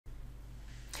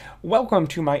Welcome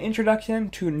to my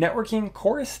Introduction to Networking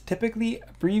course, typically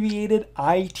abbreviated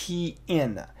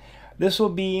ITN. This will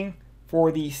be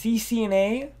for the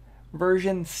CCNA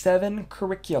version 7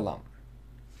 curriculum.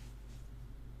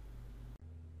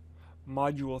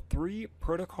 Module 3,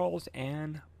 Protocols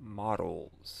and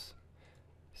Models.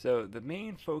 So the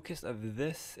main focus of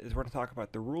this is we're going to talk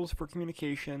about the rules for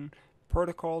communication,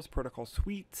 protocols, protocol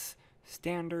suites,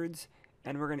 standards,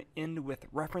 and we're going to end with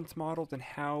reference models and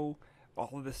how all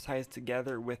of this ties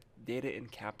together with data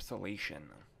encapsulation.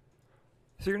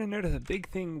 So you're going to notice a big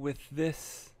thing with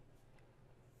this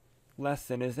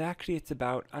lesson is actually it's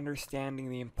about understanding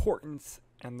the importance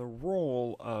and the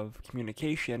role of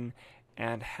communication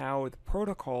and how the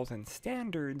protocols and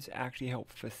standards actually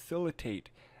help facilitate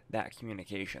that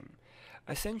communication.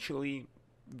 Essentially,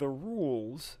 the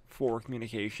rules for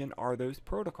communication are those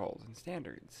protocols and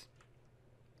standards.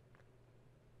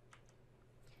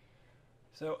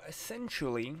 So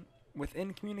essentially,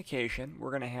 within communication, we're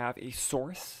going to have a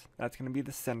source, that's going to be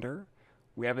the sender.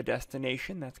 We have a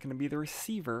destination, that's going to be the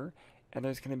receiver, and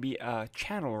there's going to be a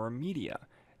channel or a media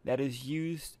that is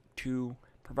used to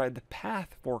provide the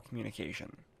path for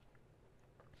communication.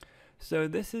 So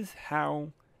this is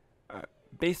how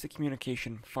basic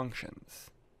communication functions.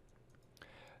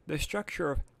 The structure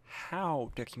of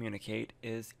how to communicate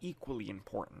is equally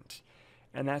important.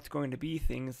 And that's going to be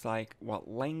things like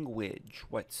what language,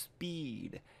 what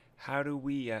speed, how do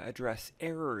we address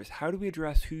errors, how do we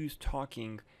address who's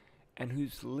talking and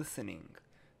who's listening.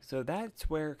 So that's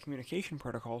where communication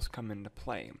protocols come into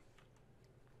play.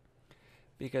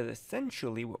 Because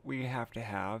essentially what we have to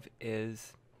have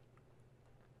is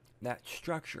that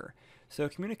structure. So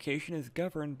communication is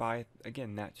governed by,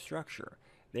 again, that structure.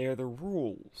 They are the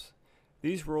rules.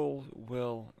 These rules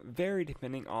will vary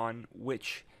depending on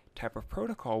which type of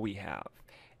protocol we have.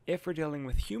 If we're dealing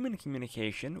with human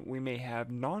communication, we may have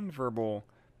nonverbal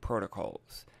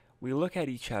protocols. We look at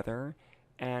each other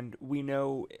and we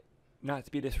know not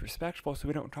to be disrespectful, so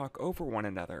we don't talk over one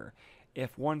another.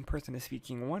 If one person is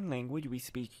speaking one language, we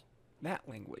speak that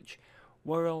language.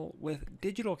 Well, with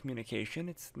digital communication,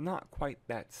 it's not quite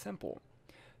that simple.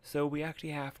 So we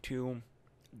actually have to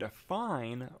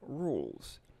define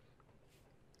rules.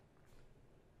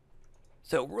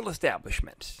 So, rule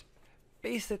establishment.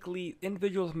 Basically,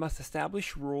 individuals must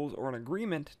establish rules or an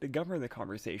agreement to govern the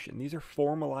conversation. These are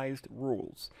formalized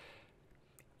rules.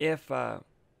 If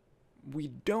we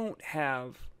don't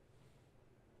have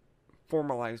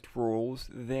formalized rules,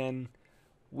 then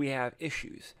we have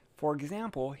issues. For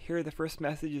example, here the first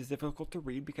message is difficult to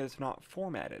read because it's not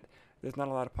formatted. There's not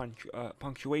a lot of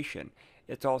punctuation.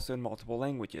 It's also in multiple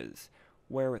languages.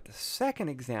 Where with the second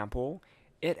example,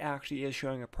 it actually is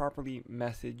showing a properly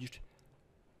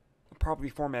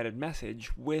formatted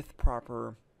message with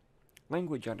proper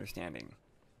language understanding.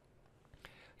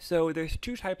 So there's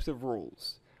two types of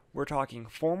rules. We're talking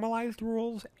formalized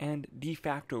rules and de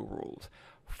facto rules.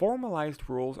 Formalized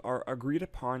rules are agreed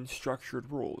upon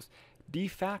structured rules. De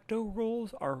facto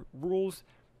rules are rules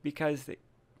because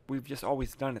we've just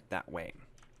always done it that way.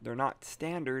 They're not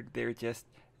standard, they're just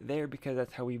there because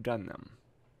that's how we've done them.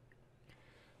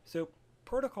 So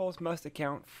protocols must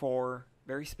account for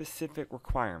very specific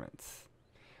requirements.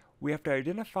 We have to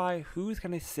identify who's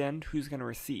going to send, who's going to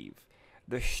receive.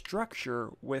 The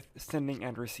structure with sending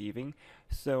and receiving,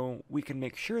 so we can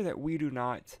make sure that we do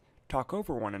not talk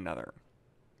over one another.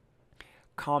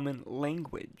 Common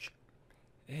language.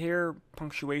 Here,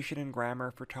 punctuation and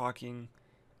grammar for talking,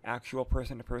 actual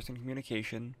person-to-person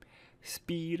communication.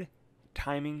 Speed,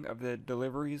 timing of the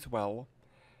delivery as well.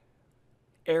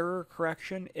 Error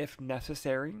correction if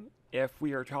necessary. If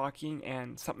we are talking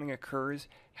and something occurs,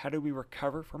 how do we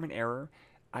recover from an error?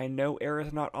 I know error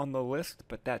is not on the list,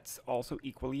 but that's also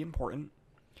equally important.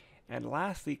 And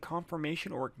lastly,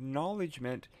 confirmation or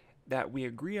acknowledgement that we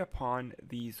agree upon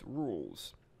these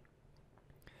rules.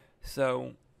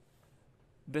 So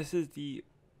this is the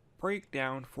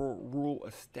breakdown for rule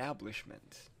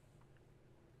establishment.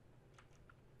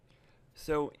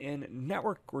 So in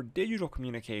network or digital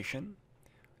communication,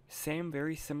 same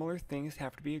very similar things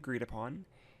have to be agreed upon.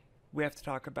 We have to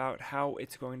talk about how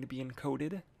it's going to be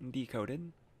encoded and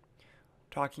decoded,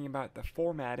 talking about the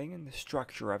formatting and the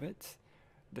structure of it,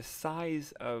 the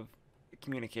size of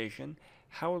communication,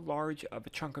 how large of a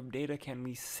chunk of data can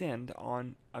we send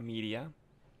on a media,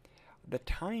 the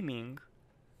timing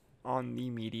on the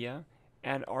media,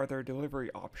 and are there delivery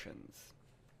options.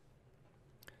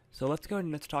 So let's go ahead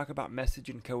and let's talk about message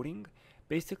encoding.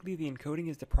 Basically, the encoding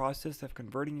is the process of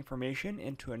converting information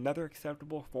into another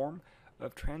acceptable form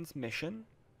of transmission.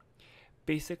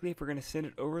 Basically, if we're going to send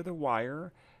it over the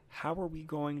wire, how are we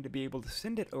going to be able to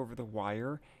send it over the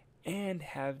wire and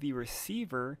have the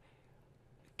receiver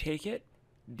take it,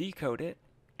 decode it,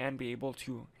 and be able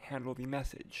to handle the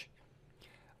message.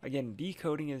 Again,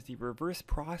 decoding is the reverse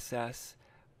process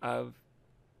of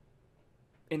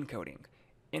encoding.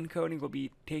 Encoding will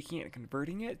be taking it and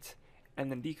converting it,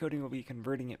 and then decoding will be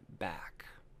converting it back.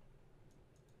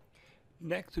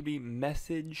 Next would be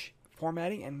message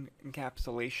formatting and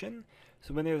encapsulation.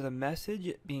 So when there's a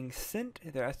message being sent,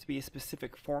 there has to be a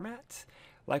specific format,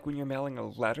 like when you're mailing a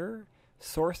letter,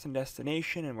 source and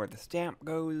destination, and where the stamp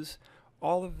goes.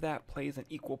 All of that plays an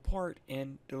equal part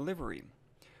in delivery.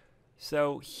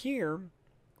 So here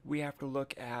we have to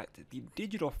look at the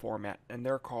digital format, and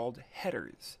they're called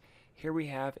headers. Here we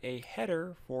have a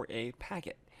header for a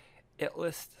packet. It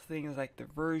lists things like the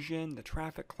version, the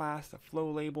traffic class, the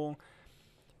flow label.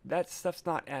 That stuff's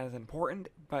not as important,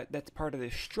 but that's part of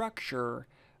the structure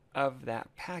of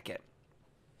that packet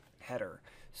header.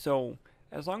 So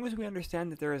as long as we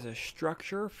understand that there is a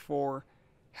structure for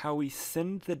how we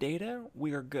send the data,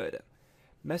 we are good.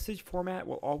 Message format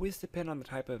will always depend on the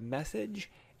type of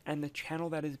message and the channel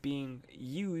that is being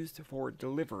used for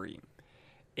delivery.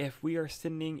 If we are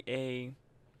sending a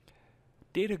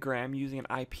datagram using an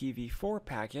IPv4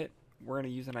 packet, we're going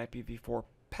to use an IPv4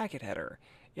 packet header.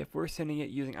 If we're sending it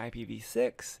using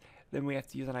IPv6, then we have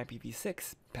to use an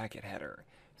IPv6 packet header.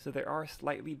 So there are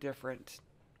slightly different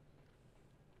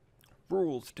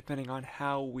rules depending on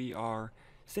how we are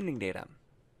sending data.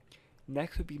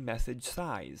 Next would be message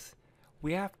size.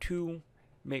 We have to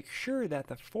make sure that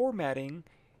the formatting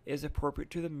is appropriate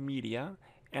to the media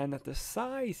and that the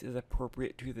size is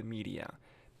appropriate to the media.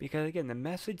 Because again, the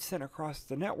message sent across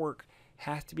the network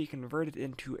has to be converted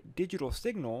into a digital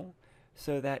signal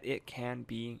so that it can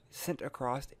be sent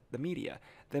across the media.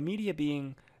 The media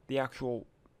being the actual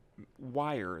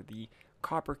wire, the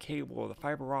copper cable, the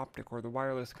fiber optic, or the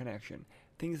wireless connection,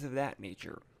 things of that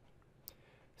nature.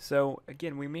 So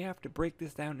again, we may have to break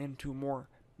this down into more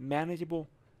manageable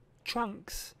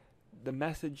chunks. The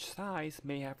message size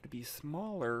may have to be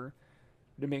smaller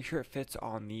to make sure it fits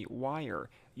on the wire.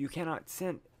 You cannot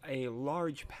send a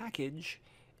large package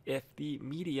if the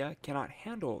media cannot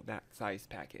handle that size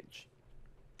package.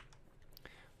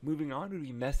 Moving on would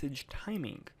be message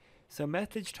timing. So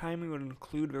message timing would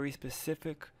include very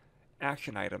specific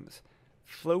action items: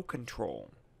 flow control,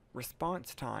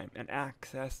 response time, and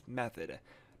access method.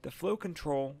 The flow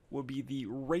control will be the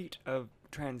rate of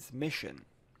transmission.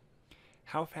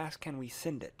 How fast can we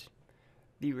send it?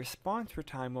 The response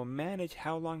time will manage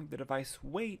how long the device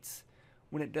waits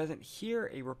when it doesn't hear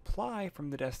a reply from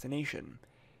the destination.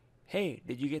 Hey,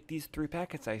 did you get these 3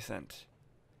 packets I sent?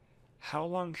 How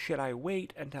long should I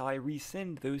wait until I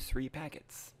resend those 3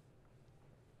 packets?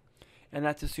 And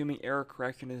that's assuming error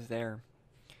correction is there.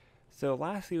 So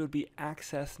lastly would be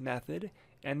access method,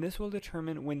 and this will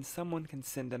determine when someone can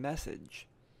send a message.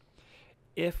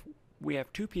 If we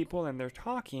have 2 people and they're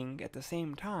talking at the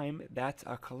same time, that's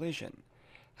a collision.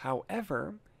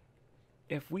 However,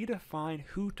 if we define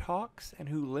who talks and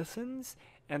who listens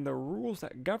and the rules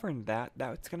that govern that,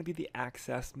 that's going to be the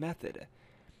access method.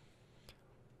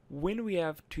 When we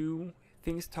have 2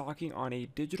 things talking on a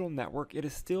digital network, it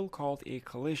is still called a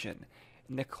collision.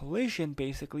 And the collision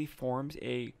basically forms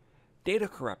a data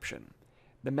corruption.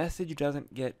 The message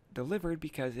doesn't get delivered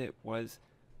because it was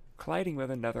colliding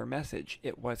with another message.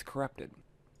 It was corrupted.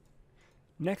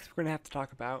 Next, we're going to have to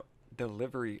talk about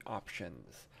delivery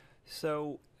options.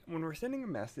 So when we're sending a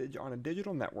message on a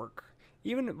digital network,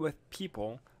 even with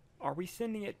people, are we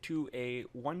sending it to a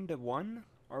one-to-one?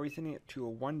 Are we sending it to a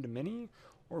one-to-many?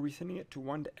 Or are we sending it to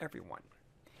one-to-everyone?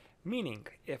 Meaning,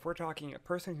 if we're talking a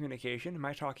person communication, am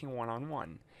I talking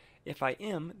one-on-one? If I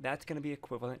am, that's going to be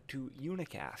equivalent to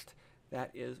unicast.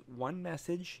 That is one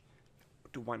message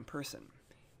to one person.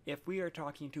 If we are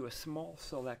talking to a small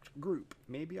select group,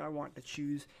 maybe I want to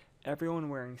choose everyone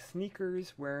wearing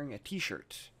sneakers, wearing a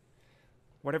t-shirt,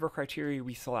 whatever criteria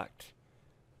we select,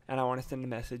 and I want to send a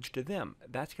message to them.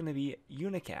 That's going to be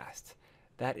unicast.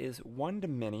 That is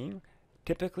one-to-many,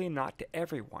 typically not to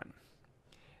everyone.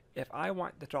 If I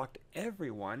want to talk to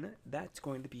everyone, that's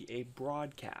going to be a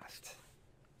broadcast.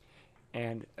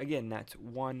 And again, that's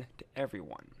one to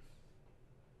everyone.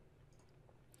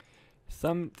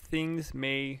 Some things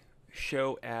may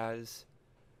show as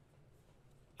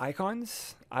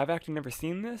icons. I've actually never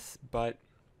seen this, but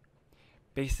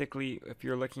basically, if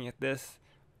you're looking at this,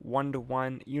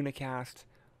 one-to-one unicast,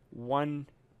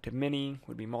 one-to-many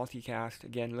would be multicast.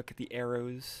 Again, look at the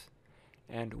arrows.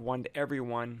 And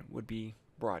one-to-everyone would be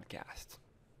broadcast.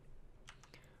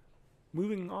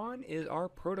 Moving on is our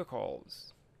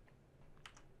protocols.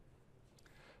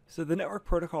 So the network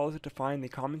protocols define the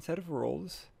common set of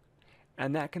rules,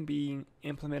 and that can be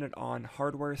implemented on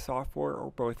hardware, software,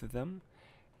 or both of them.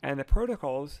 And the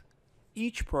protocols,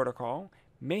 each protocol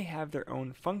may have their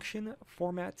own function,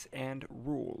 formats, and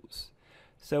rules.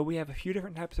 So we have a few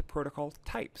different types of protocol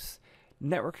types: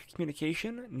 network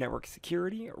communication, network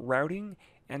security, routing,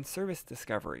 and service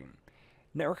discovery.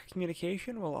 Network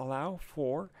communication will allow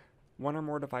for one or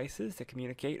more devices to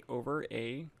communicate over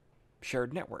a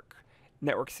shared network.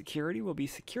 Network security will be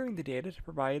securing the data to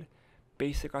provide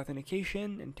basic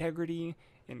authentication, integrity,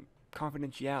 and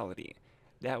confidentiality.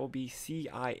 That will be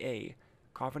CIA,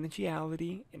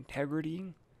 confidentiality,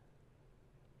 integrity,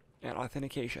 and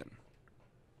authentication,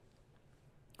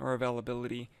 or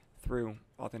availability through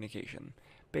authentication.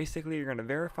 Basically, you're going to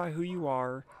verify who you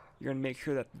are, you're going to make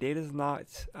sure that the data is not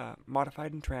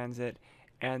modified in transit,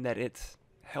 and that it's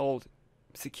held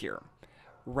secure.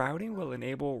 Routing will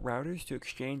enable routers to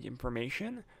exchange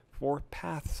information for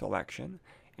path selection.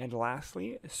 And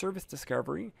lastly, service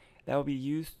discovery, that will be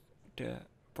used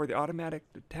for the automatic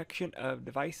detection of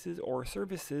devices or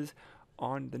services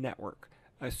on the network,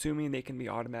 assuming they can be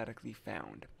automatically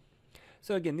found.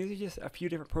 So again, these are just a few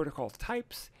different protocol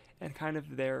types and kind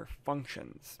of their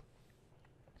functions.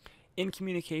 In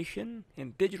communication,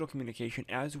 in digital communication,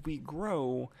 as we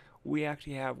grow, we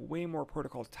actually have way more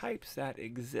protocol types that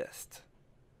exist.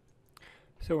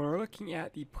 So when we're looking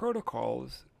at the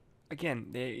protocols, again,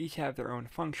 they each have their own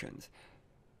functions: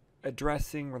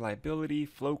 addressing, reliability,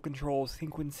 flow control,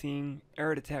 sequencing,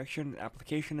 error detection,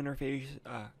 application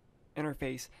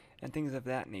interface, and things of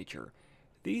that nature.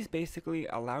 These basically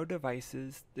allow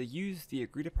devices to use the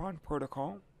agreed upon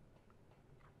protocol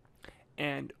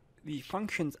and the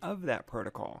functions of that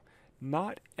protocol.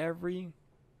 Not every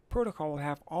protocol will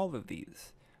have all of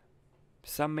these.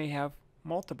 Some may have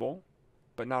multiple,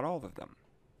 but not all of them.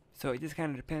 So it just kind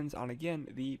of depends on, again,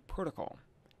 the protocol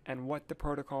and what the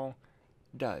protocol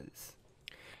does.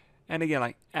 And again,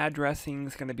 like addressing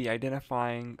is going to be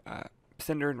identifying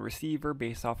sender and receiver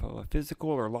based off of a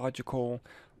physical or logical.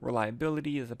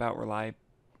 Reliability is about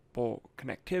reliable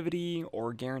connectivity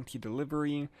or guaranteed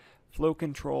delivery. Flow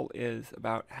control is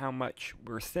about how much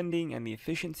we're sending and the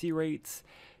efficiency rates.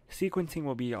 Sequencing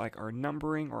will be like our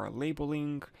numbering or our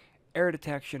labeling. Error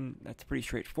detection, that's pretty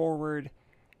straightforward.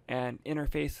 And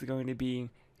interface is going to be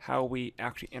how we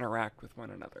actually interact with one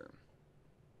another.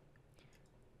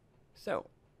 So,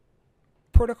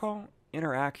 protocol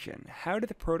interaction. How do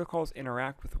the protocols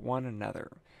interact with one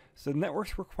another? So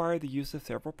networks require the use of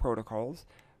several protocols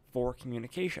for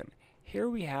communication. Here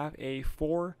we have a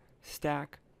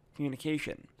 4-stack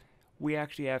communication. We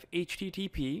actually have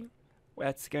HTTP.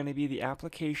 That's going to be the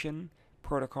application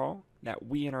protocol that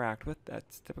we interact with.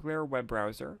 That's typically our web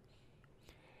browser.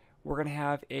 We're going to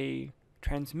have a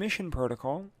transmission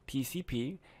protocol,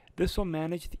 TCP. This will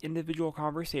manage the individual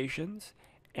conversations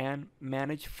and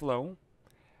manage flow.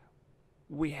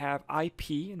 We have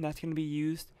IP, and that's going to be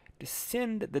used to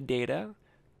send the data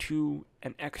to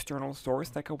an external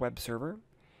source like a web server.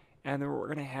 And then we're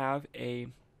going to have a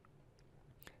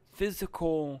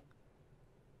physical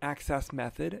access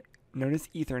method known as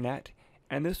Ethernet,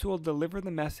 and this will deliver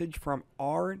the message from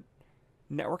our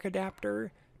network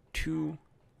adapter to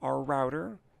our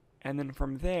router, and then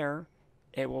from there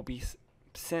it will be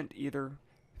sent either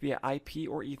via IP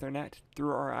or Ethernet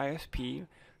through our ISP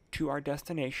to our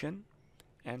destination,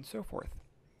 and so forth.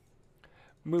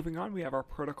 Moving on, we have our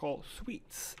protocol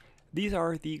suites. These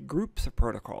are the groups of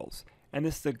protocols, and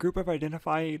this is a group of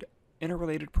identified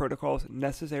interrelated protocols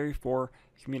necessary for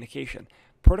communication.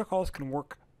 Protocols can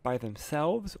work by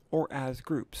themselves or as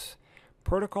groups.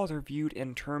 Protocols are viewed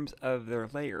in terms of their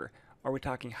layer. Are we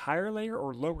talking higher layer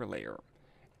or lower layer?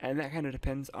 And that kind of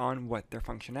depends on what their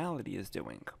functionality is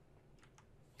doing.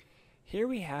 Here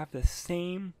we have the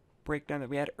same breakdown that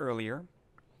we had earlier.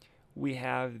 We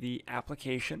have the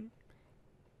application,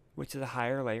 which is a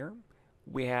higher layer.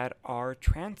 We had our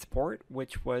transport,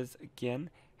 which was,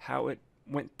 again, how it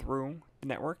went through the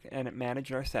network and it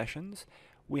managed our sessions.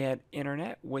 We had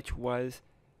internet, which was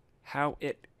how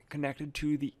it connected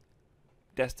to the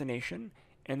destination.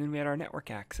 And then we had our network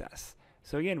access.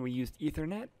 So again, we used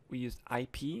Ethernet, we used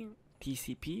IP,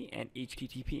 TCP, and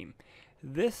HTTP.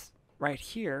 This right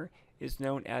here is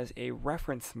known as a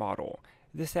reference model.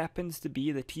 This happens to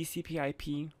be the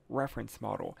TCP/IP reference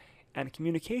model, and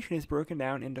communication is broken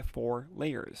down into 4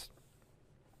 layers.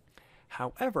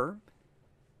 However,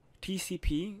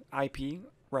 TCP/IP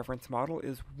reference model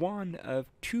is one of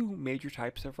 2 major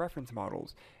types of reference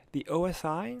models. The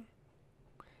OSI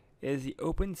is the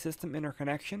Open System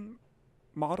Interconnection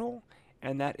model,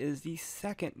 and that is the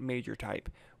second major type.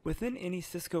 Within any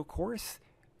Cisco course,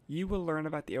 you will learn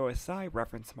about the OSI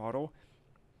reference model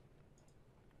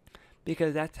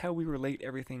because that's how we relate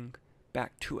everything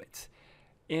back to it.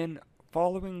 In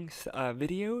following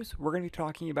videos, we're going to be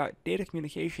talking about data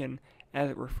communication as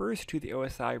it refers to the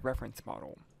OSI reference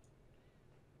model.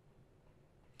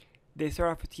 They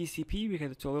start off with TCP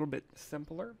because it's a little bit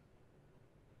simpler.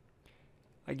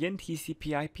 Again,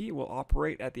 TCP/IP will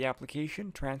operate at the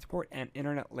application, transport, and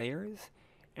internet layers,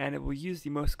 and it will use the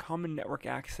most common network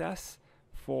access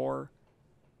for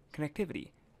connectivity.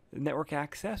 The network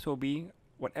access will be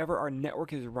whatever our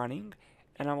network is running,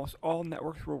 and almost all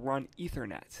networks will run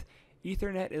Ethernet.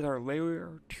 Ethernet is our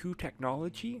layer 2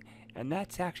 technology, and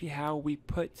that's actually how we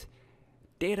put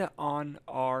data on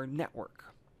our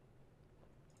network.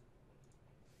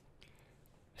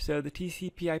 So the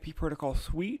TCP/IP protocol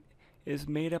suite is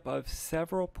made up of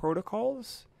several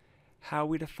protocols. How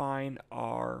we define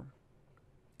our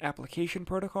application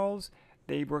protocols,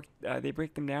 they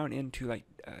break them down into like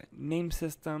name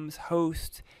systems,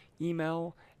 host,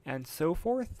 email, and so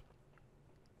forth.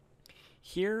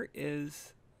 Here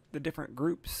is the different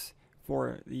groups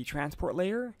for the transport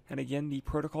layer, and again the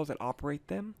protocols that operate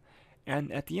them,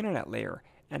 and at the internet layer,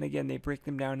 and again they break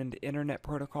them down into internet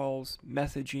protocols,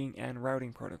 messaging, and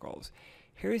routing protocols.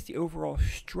 Here's the overall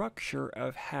structure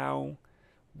of how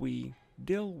we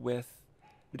deal with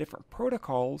the different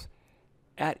protocols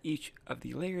at each of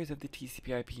the layers of the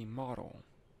TCP/IP model.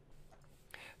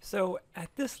 So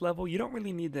at this level, you don't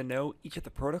really need to know each of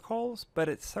the protocols, but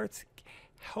it starts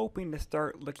helping to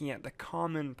start looking at the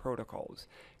common protocols,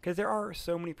 because there are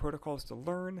so many protocols to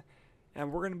learn,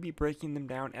 and we're going to be breaking them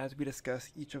down as we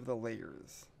discuss each of the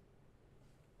layers.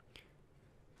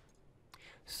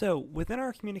 So within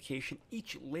our communication,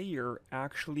 each layer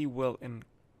actually will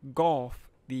engulf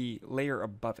the layer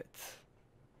above it.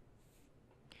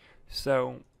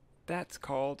 So that's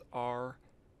called our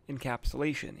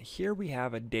encapsulation. Here we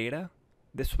have a data.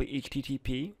 This will be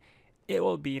HTTP. It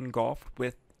will be engulfed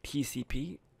with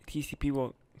TCP. TCP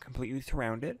will completely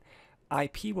surround it.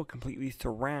 IP will completely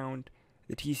surround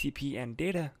the TCP and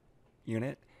data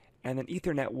unit, and then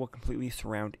Ethernet will completely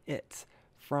surround it.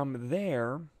 From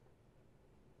there,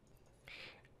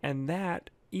 and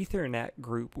that Ethernet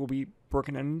group will be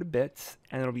broken into bits,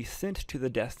 and it'll be sent to the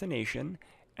destination,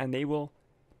 and they will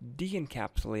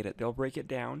de-encapsulate it. They'll break it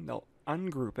down, they'll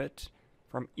ungroup it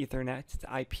from Ethernet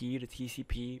to IP to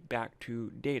TCP back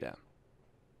to data.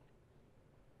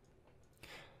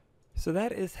 So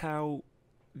that is how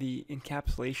the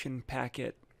encapsulation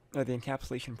packet, or the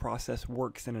encapsulation process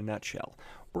works in a nutshell.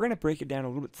 We're going to break it down a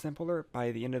little bit simpler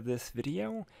by the end of this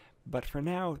video, but for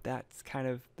now, that's kind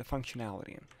of the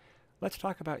functionality. Let's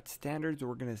talk about standards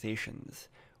organizations.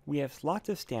 We have lots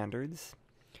of standards,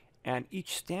 and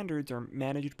each standards are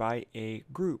managed by a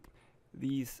group.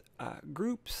 These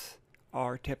groups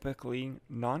are typically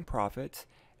nonprofits,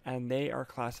 and they are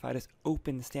classified as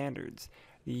open standards.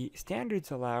 The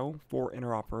standards allow for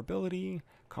interoperability,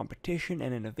 competition,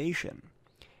 and innovation.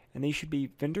 And they should be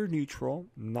vendor neutral,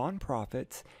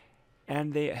 nonprofits,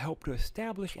 and they help to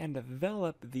establish and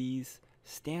develop these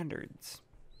standards.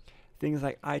 Things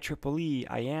like IEEE,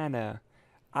 IANA,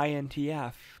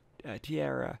 INTF,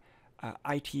 TIARA,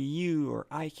 ITU, or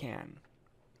ICANN.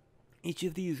 Each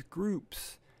of these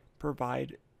groups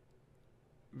provide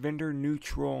vendor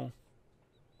neutral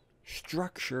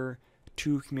structure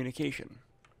to communication.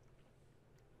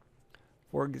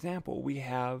 For example, we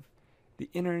have the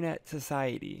Internet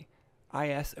Society,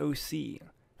 ISOC.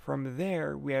 From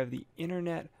there, we have the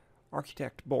Internet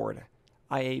Architect Board,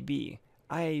 IAB.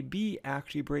 IAB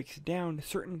actually breaks down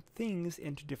certain things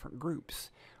into different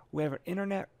groups. We have an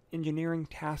Internet Engineering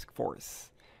Task Force.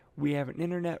 We have an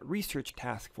Internet Research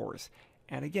Task Force.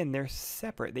 And again, they're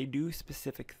separate. They do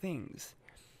specific things.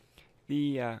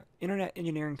 The Internet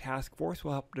Engineering Task Force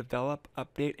will help develop,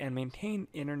 update, and maintain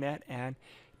Internet and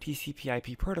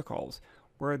TCP/IP protocols,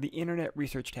 where the Internet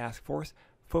Research Task Force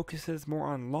focuses more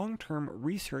on long-term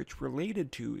research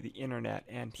related to the Internet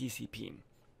and TCP.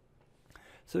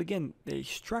 So again, they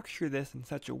structure this in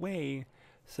such a way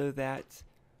so that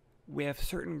we have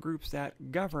certain groups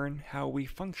that govern how we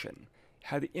function,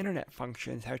 how the Internet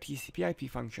functions, how TCP/IP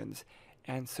functions,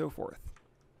 and so forth.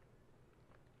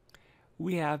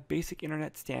 We have basic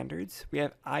Internet standards. We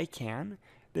have ICANN.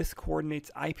 This coordinates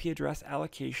IP address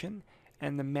allocation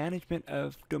and the management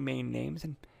of domain names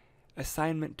and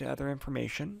assignment to other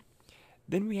information.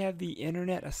 Then we have the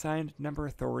Internet Assigned Number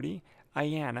Authority,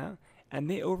 IANA, and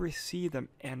they oversee them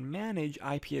and manage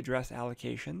IP address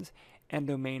allocations and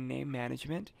domain name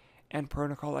management and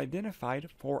protocol identified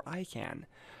for ICANN.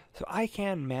 So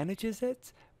ICANN manages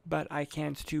it, but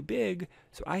ICANN's too big,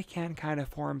 so ICANN kind of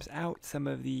forms out some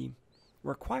of the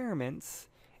requirements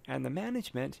and the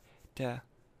management to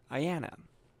IANA.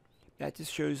 That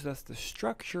just shows us the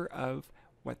structure of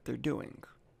what they're doing.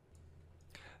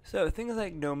 So things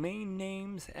like domain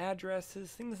names, addresses,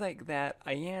 things like that,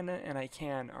 IANA and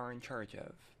ICANN are in charge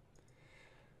of.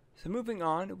 So moving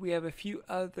on, we have a few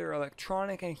other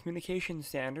electronic and communication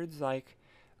standards like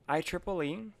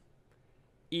IEEE,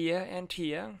 EA, and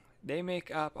TIA. They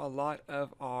make up a lot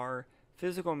of our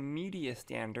physical media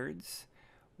standards.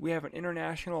 We have an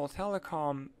International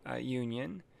Telecom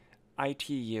Union,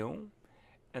 ITU,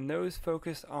 and those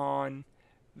focus on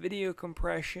video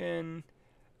compression,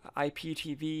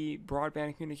 IPTV,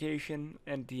 broadband communication,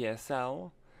 and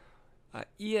DSL.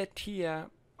 EA-TIA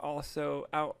also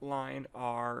outline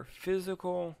our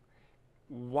physical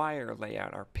wire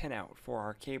layout, our pinout for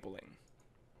our cabling.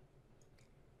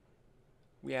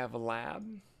 We have a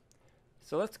lab.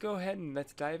 So let's go ahead and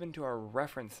let's dive into our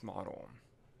reference model.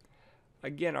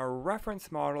 Again, our reference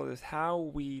model is how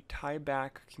we tie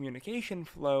back communication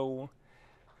flow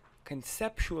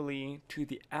conceptually to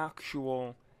the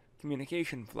actual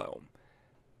communication flow.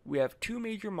 We have two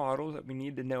major models that we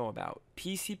need to know about,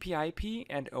 TCP/IP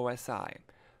and OSI.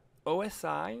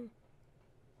 OSI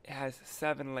has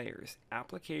 7 layers: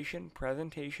 application,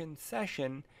 presentation,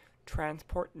 session,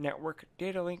 transport, network,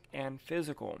 data link, and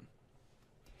physical.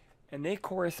 And they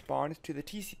correspond to the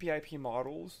TCP/IP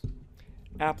models: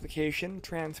 application,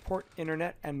 transport,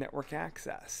 internet, and network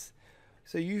access.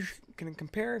 So you can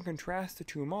compare and contrast the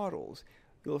two models.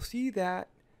 You'll see that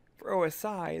for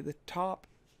OSI, the top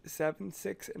 7,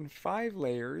 6, and 5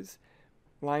 layers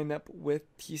line up with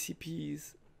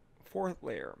TCP's 4th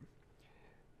layer.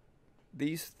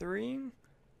 These 3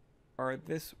 are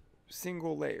this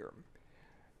single layer.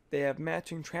 They have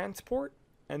matching transport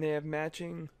and they have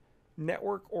matching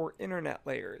network or internet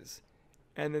layers.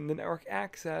 And then the network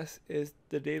access is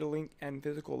the data link and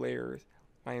physical layers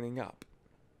lining up.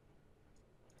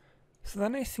 So the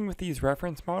nice thing with these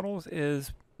reference models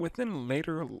is within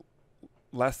later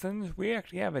lessons, we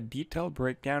actually have a detailed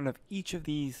breakdown of each of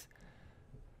these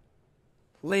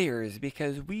layers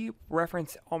because we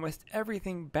reference almost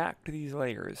everything back to these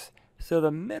layers. So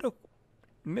the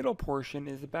middle portion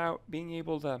is about being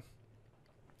able to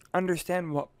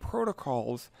understand what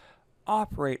protocols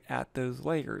operate at those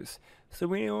layers. So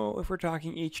we know if we're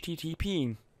talking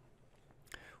HTTP,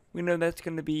 we know that's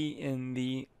going to be in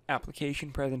the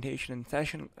application, presentation, and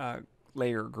session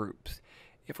layer groups.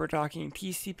 If we're talking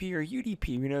TCP or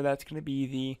UDP, we know that's going to be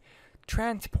the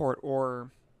transport layer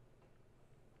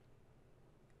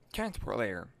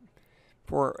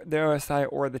for the OSI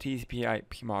or the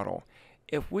TCP/IP model.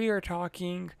 If we are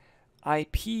talking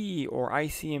IP or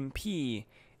ICMP,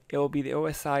 it will be the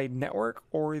OSI network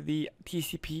or the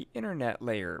TCP internet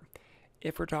layer.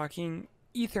 If we're talking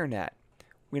Ethernet,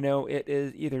 we know it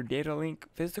is either data link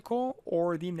physical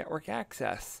or the network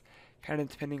access, kind of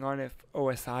depending on if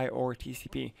OSI or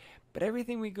TCP. But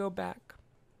everything we go back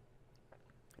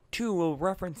to will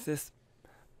reference this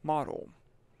model.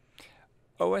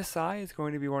 OSI is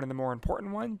going to be one of the more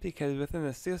important ones because within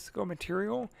the Cisco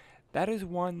material, that is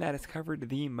one that is covered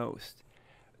the most.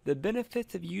 The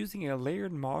benefits of using a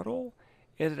layered model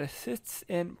is it assists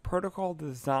in protocol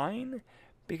design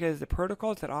because the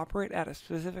protocols that operate at a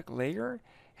specific layer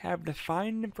have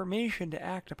defined information to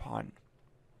act upon.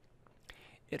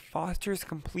 It fosters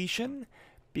completion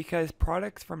because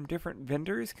products from different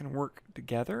vendors can work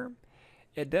together.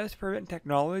 It does prevent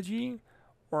technology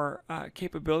or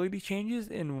capability changes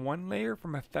in one layer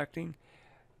from affecting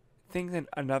things in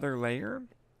another layer.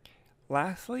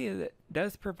 Lastly, it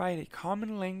does provide a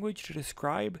common language to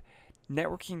describe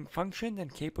networking functions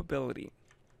and capability.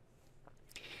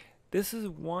 This is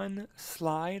one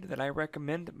slide that I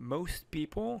recommend most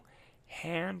people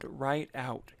hand write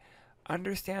out.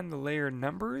 Understand the layer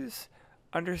numbers,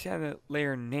 understand the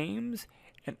layer names,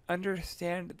 and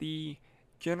understand the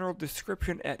general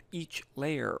description at each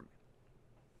layer.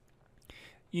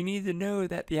 You need to know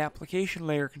that the application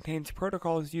layer contains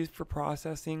protocols used for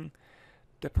processing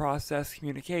to process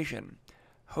communication,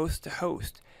 host to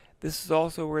host. This is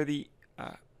also where the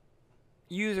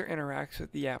user interacts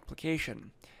with the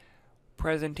application.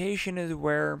 Presentation is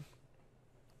where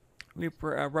we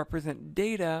represent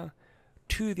data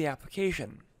to the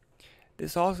application.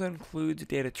 This also includes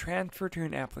data transfer to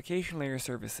an application layer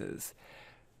services.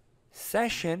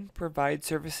 Session provides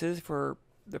services for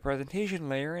the presentation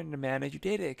layer and to manage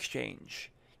data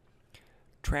exchange.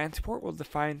 Transport will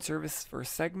define services for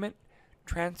segment,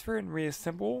 transfer, and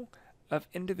reassemble of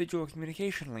individual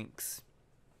communication links.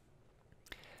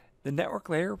 The network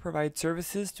layer provides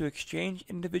services to exchange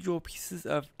individual pieces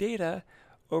of data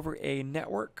over a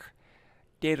network.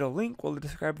 Data link will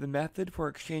describe the method for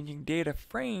exchanging data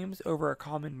frames over a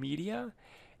common media.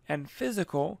 And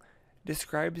physical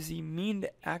describes the mean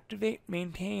to activate,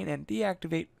 maintain, and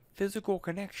deactivate physical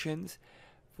connections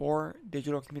for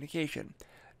digital communication.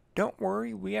 Don't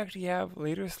worry, we actually have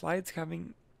later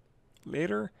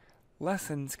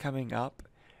lessons coming up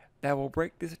that will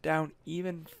break this down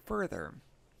even further.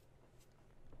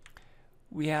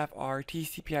 We have our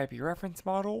TCP/IP reference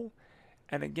model,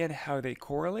 and again how they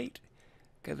correlate,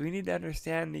 because we need to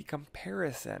understand the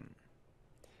comparison.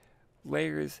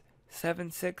 Layers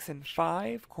 7, 6, and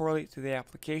 5 correlate to the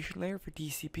application layer for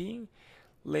TCP.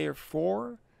 Layer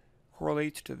 4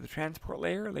 correlates to the transport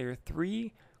layer. Layer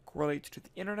 3 correlates to the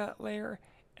internet layer.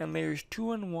 And layers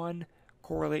 2 and 1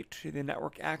 correlate to the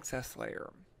network access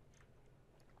layer.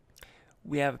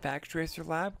 We have a packet tracer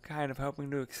lab kind of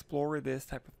helping to explore this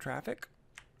type of traffic.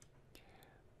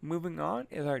 Moving on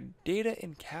is our data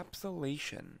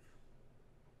encapsulation.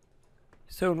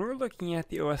 So when we're looking at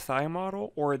the OSI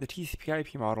model or the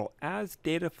TCP/IP model, as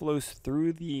data flows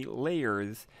through the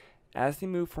layers, as they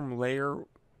move from layer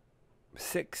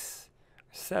 6,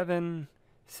 7,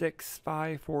 6,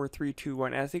 5, 4, 3, 2,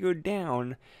 1, as they go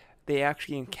down, they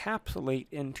actually encapsulate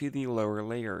into the lower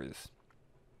layers.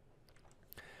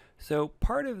 So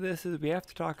part of this is we have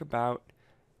to talk about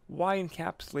why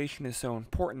encapsulation is so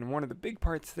important. One of the big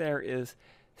parts there is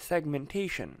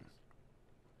segmentation.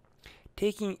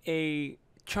 Taking a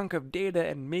chunk of data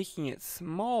and making it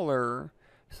smaller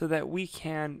so that we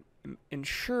can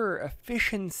ensure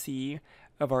efficiency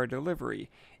of our delivery.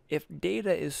 If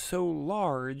data is so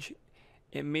large,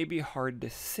 it may be hard to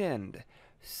send.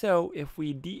 So if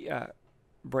we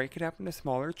break it up into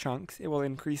smaller chunks, it will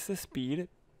increase the speed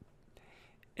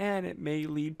and it may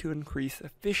lead to increased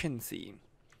efficiency.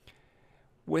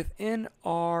 Within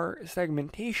our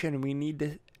segmentation, we need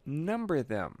to number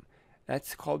them.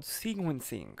 That's called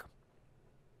sequencing.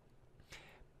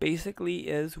 Basically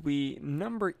is we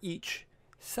number each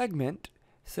segment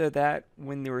so that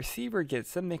when the receiver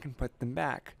gets them, they can put them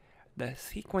back. The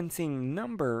sequencing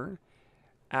number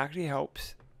actually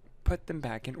helps put them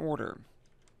back in order.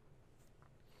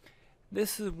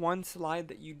 This is one slide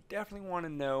that you definitely want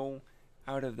to know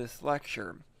out of this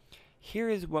lecture. Here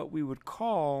is what we would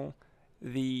call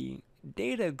the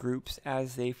data groups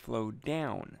as they flow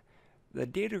down. The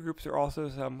data groups are also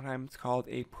sometimes called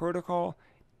a protocol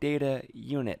data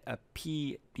unit, a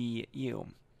PDU.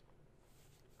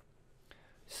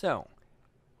 So,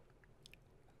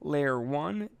 layer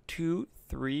 1, 2,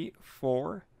 3,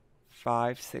 4,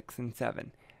 5, 6, and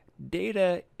 7.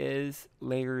 Data is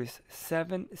layers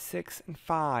 7, 6, and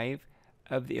 5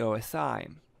 of the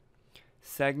OSI.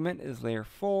 Segment is layer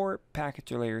 4,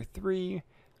 packets are layer 3,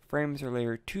 frames are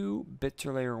layer 2, bits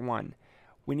are layer 1.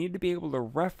 We need to be able to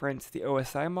reference the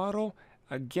OSI model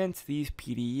against these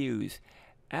PDUs.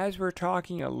 As we're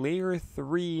talking a layer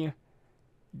 3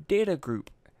 data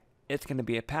group, it's going to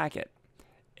be a packet.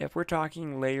 If we're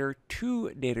talking layer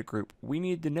 2 data group, we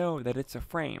need to know that it's a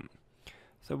frame.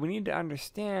 So we need to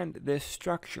understand this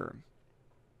structure.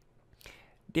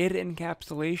 Data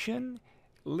encapsulation,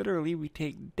 literally we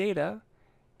take data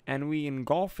and we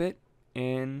engulf it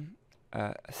in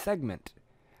a segment.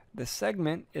 The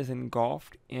segment is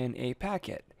engulfed in a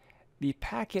packet. The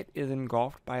packet is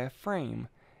engulfed by a frame,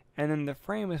 and then the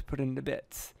frame is put into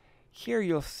bits. Here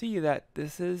you'll see that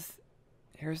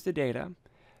here's the data.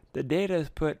 The data is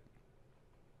put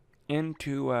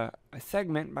into a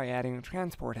segment by adding a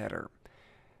transport header.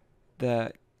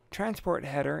 The transport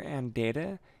header and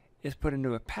data is put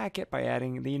into a packet by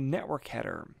adding the network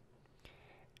header.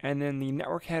 And then the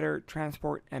network header,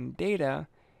 transport, and data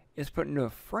is put into a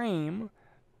frame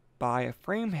by a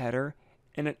frame header,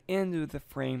 and it ends with the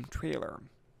frame trailer.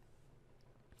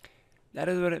 That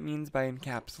is what it means by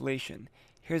encapsulation.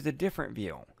 Here's a different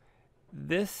view.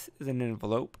 This is an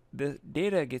envelope. The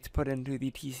data gets put into the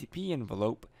TCP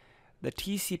envelope. The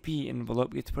TCP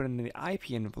envelope gets put into the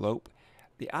IP envelope.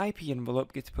 The IP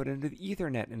envelope gets put into the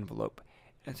Ethernet envelope.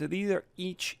 And so these are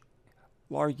each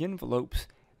large envelopes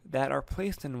that are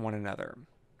placed in one another.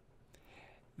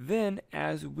 Then,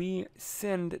 as we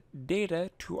send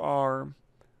data to our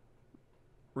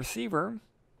receiver,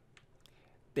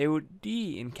 they would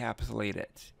de-encapsulate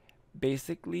it.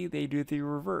 Basically, they do the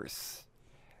reverse.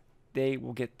 They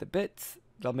will get the bits,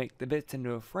 they'll make the bits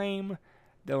into a frame,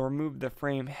 they'll remove the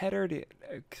frame header to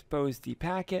expose the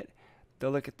packet,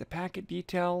 they'll look at the packet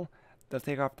detail, they'll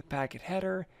take off the packet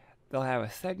header, they'll have a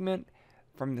segment,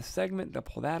 from the segment they'll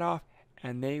pull that off,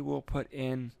 and they will put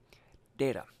in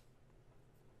data.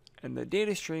 And the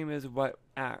data stream is what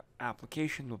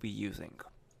application will be using.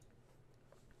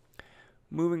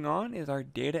 Moving on is our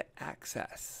data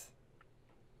access.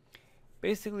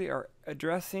 Basically, our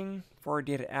addressing for our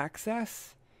data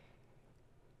access,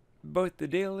 Both the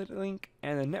data link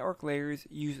and the network layers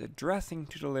use addressing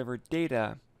to deliver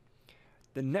data.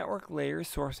 The network layer,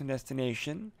 source and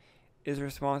destination, is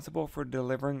responsible for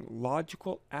delivering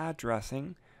logical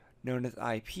addressing, known as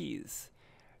IPs.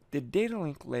 The data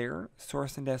link layer,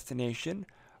 source and destination,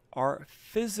 are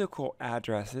physical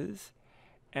addresses,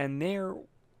 and they're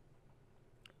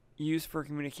used for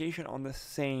communication on the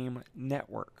same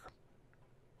network.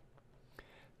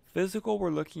 Physical,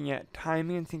 we're looking at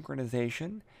timing and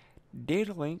synchronization.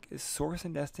 Data link is source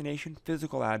and destination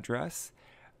physical address.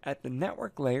 At the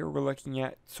network layer, we're looking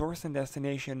at source and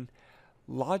destination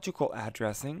logical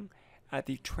addressing. At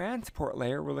the transport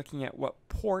layer, we're looking at what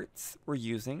ports we're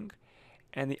using.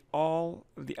 And all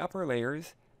of the upper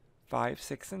layers, 5,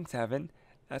 6, and 7,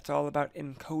 that's all about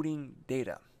encoding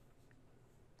data.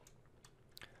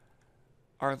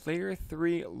 Our layer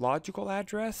 3 logical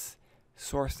address,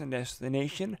 source and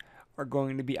destination, are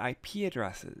going to be IP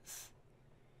addresses.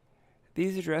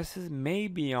 These addresses may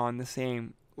be on the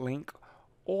same link,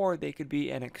 or they could be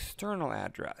an external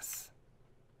address.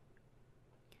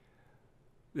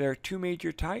 There are two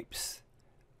major types,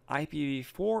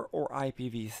 IPv4 or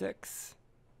IPv6.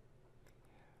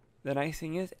 The nice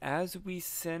thing is, as we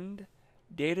send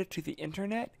data to the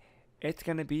internet, it's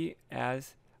going to be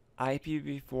as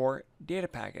IPv4 data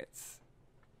packets.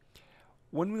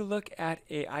 When we look at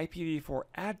a IPv4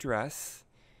 address,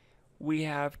 we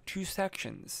have two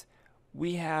sections.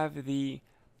 We have the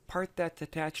part that's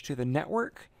attached to the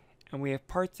network, and we have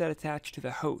parts that attach to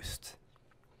the host.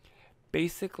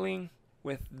 Basically,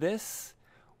 with this,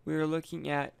 we are looking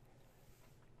at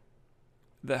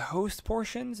the host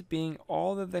portions being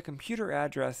all of the computer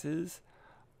addresses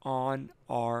on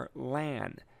our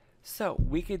LAN. So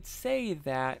we could say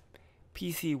that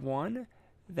PC1,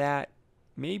 that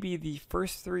maybe the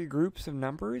first three groups of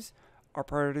numbers are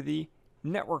part of the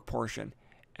network portion,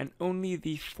 and only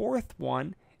the fourth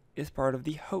one is part of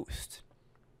the host.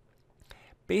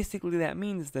 Basically, that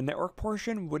means the network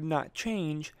portion would not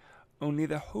change, only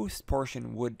the host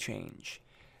portion would change.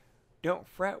 Don't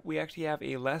fret, we actually have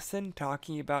a lesson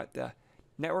talking about the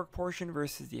network portion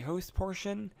versus the host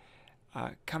portion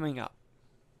coming up.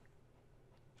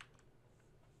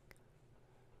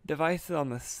 Devices on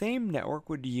the same network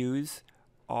would use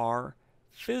our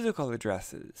physical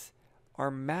addresses,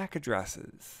 our MAC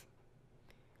addresses.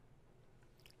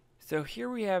 So here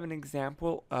we have an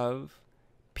example of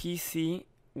PC1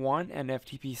 and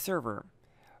FTP server.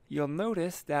 You'll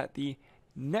notice that the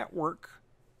network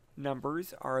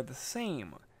numbers are the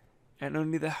same, and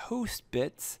only the host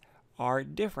bits are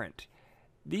different.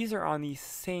 These are on the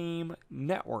same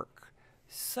network,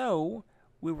 so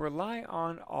we rely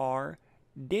on our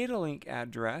data link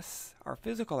address, our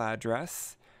physical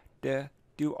address, to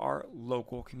do our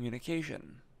local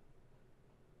communication.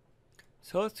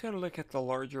 So let's go look at the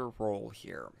larger role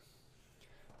here.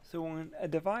 So when a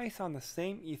device on the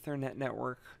same Ethernet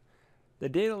network, the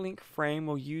data link frame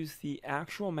will use the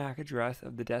actual MAC address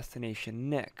of the destination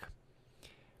NIC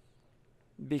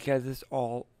because it's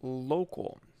all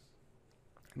local.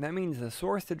 And that means the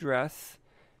source address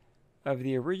of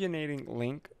the originating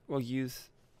link will use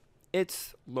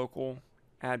its local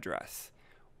address.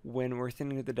 When we're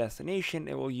sending to the destination,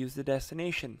 it will use the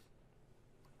destination.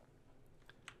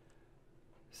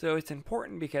 So it's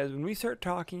important because when we start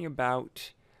talking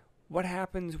about what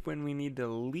happens when we need to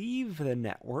leave the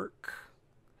network,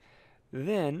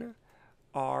 then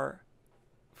our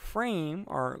frame,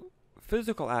 our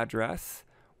physical address,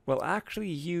 will actually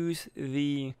use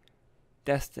the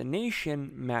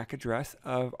destination MAC address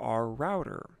of our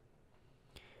router.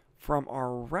 From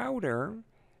our router,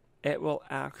 it will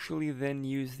actually then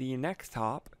use the next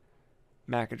hop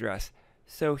MAC address.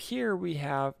 So here we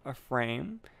have a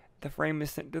frame. The frame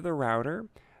is sent to the router.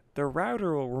 The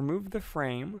router will remove the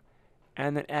frame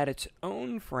and then add its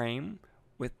own frame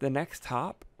with the next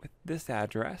hop with this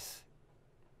address.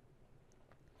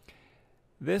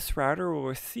 This router will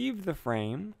receive the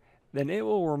frame, then it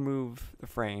will remove the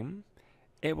frame.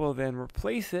 It will then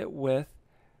replace it with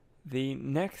the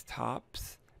next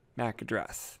hop's MAC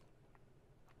address.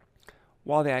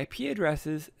 While the IP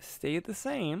addresses stay the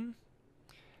same,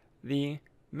 the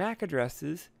MAC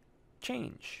addresses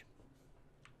change.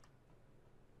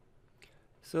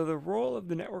 So the role of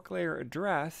the network layer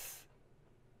address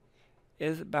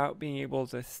is about being able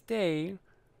to stay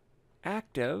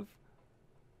active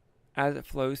as it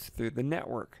flows through the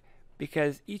network.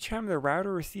 Because each time the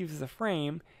router receives the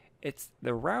frame,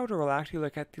 the router will actually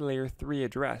look at the layer 3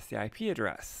 address, the IP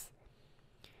address.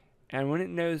 And when it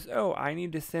knows, oh, I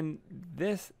need to send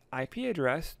this IP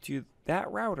address to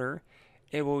that router,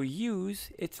 it will use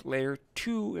its layer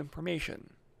 2 information.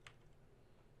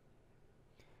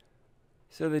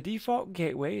 So the default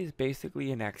gateway is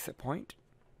basically an exit point.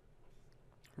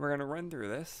 We're going to run through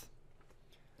this.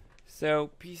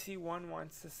 So PC1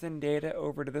 wants to send data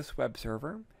over to this web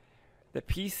server. The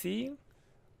PC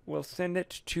will send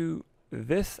it to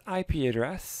this IP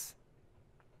address.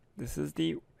 This is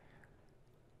the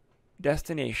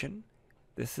destination.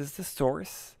 This is the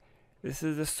source. This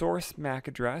is the source MAC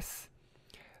address.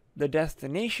 The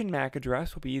destination MAC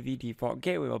address will be the default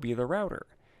gateway, will be the router.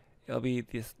 It'll be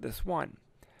this one.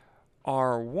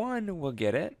 R1 will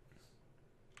get it.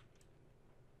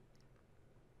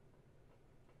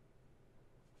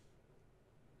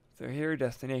 So here,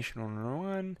 destination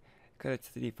 101, because it's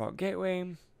the default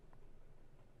gateway.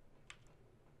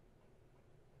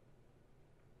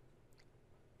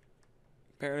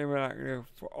 Apparently we're not going to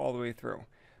go all the way through.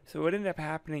 So what ended up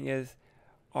happening is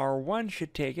R1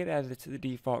 should take it as it's the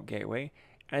default gateway,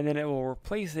 and then it will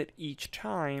replace it each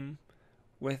time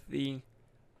with the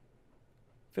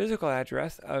physical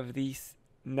address of the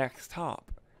next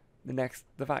hop, the next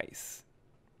device.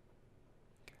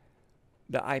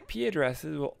 The IP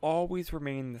addresses will always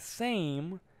remain the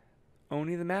same,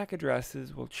 only the MAC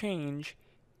addresses will change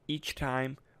each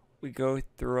time we go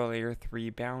through a layer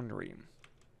 3 boundary.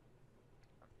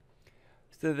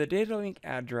 So the data link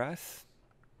address,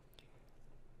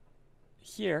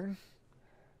 here,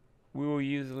 we will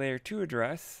use the layer 2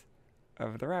 address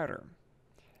of the router.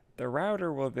 The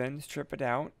router will then strip it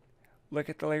out, look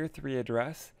at the layer 3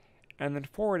 address, and then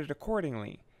forward it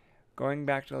accordingly. Going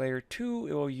back to layer 2,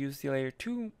 it will use the layer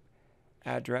 2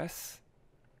 address,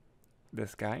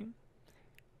 this guy.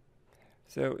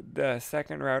 So the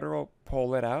second router will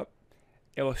pull it up.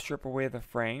 It will strip away the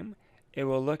frame. It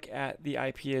will look at the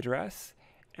IP address,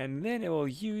 and then it will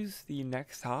use the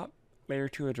next hop, layer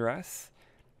 2 address,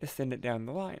 to send it down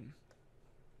the line.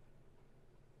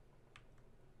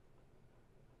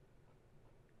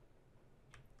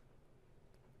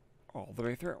 All the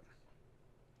way through.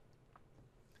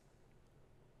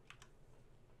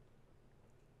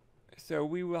 So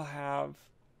we will have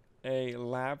a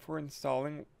lab for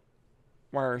installing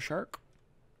Wireshark.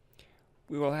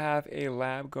 We will have a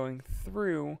lab going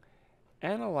through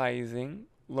analyzing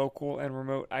local and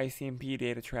remote ICMP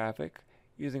data traffic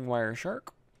using Wireshark.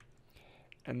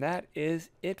 And that is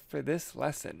it for this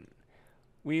lesson.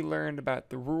 We learned about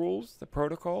the rules, the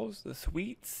protocols, the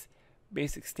suites,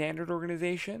 basic standard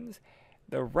organizations,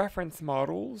 the reference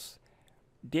models,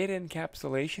 data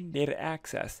encapsulation, data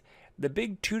access. The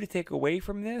big two to take away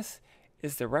from this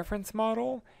is the reference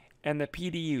model and the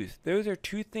PDUs. Those are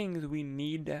two things we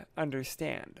need to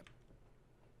understand.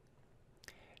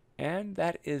 And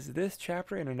that is this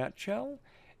chapter in a nutshell.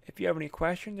 If you have any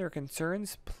questions or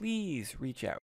concerns, please reach out.